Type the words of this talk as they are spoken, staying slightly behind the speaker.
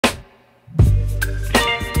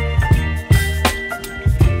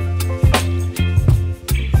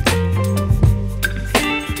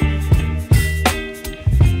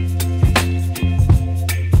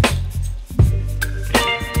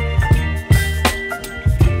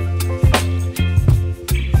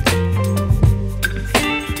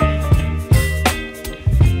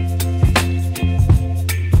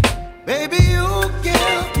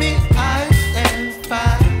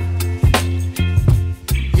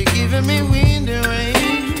giving me wind and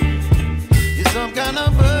rain. You're some kind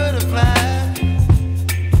of butterfly.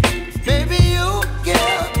 Baby, you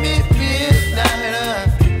give me midnight.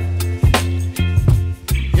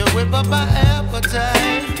 You whip up my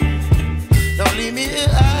appetite. Don't leave me here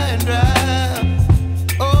high and dry.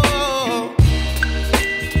 Oh,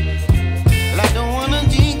 well, I don't wanna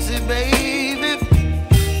jinx it, baby,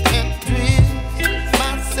 and twist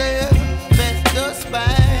myself at the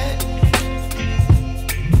spine.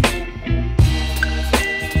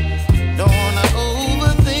 Don't wanna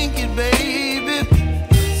overthink it, baby.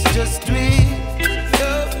 It's just twist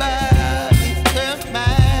your body and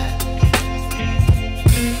mine.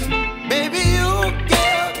 Baby, you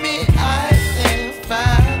give me ice and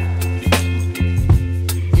fire.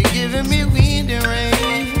 You're giving me wind and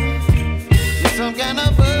rain. You're some kind of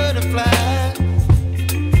butterfly.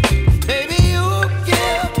 Baby, you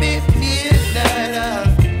give me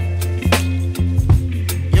midnight.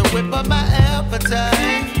 You whip up my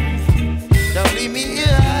appetite. Don't leave me here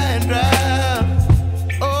high and dry.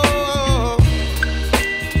 Oh,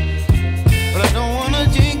 but I don't wanna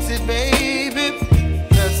jinx it, baby.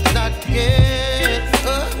 Let's not get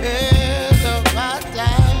ahead of my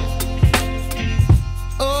time.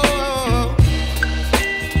 Oh,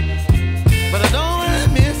 but I don't wanna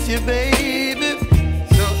miss you, baby.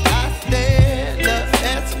 So I stand up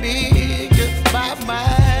and speak just my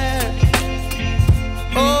mind.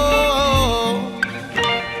 Oh.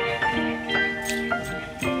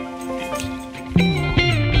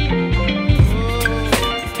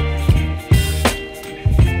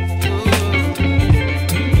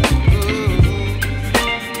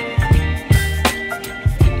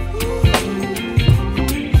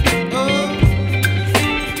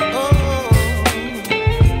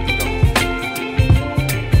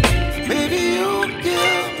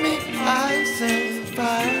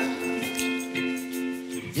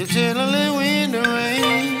 You're chilling wind and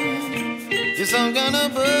rain. You're some kind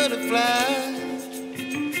of butterfly.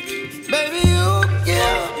 Baby, you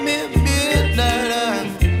give me midnight.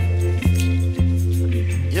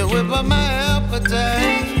 You whip up my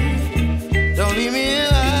appetite. Don't leave me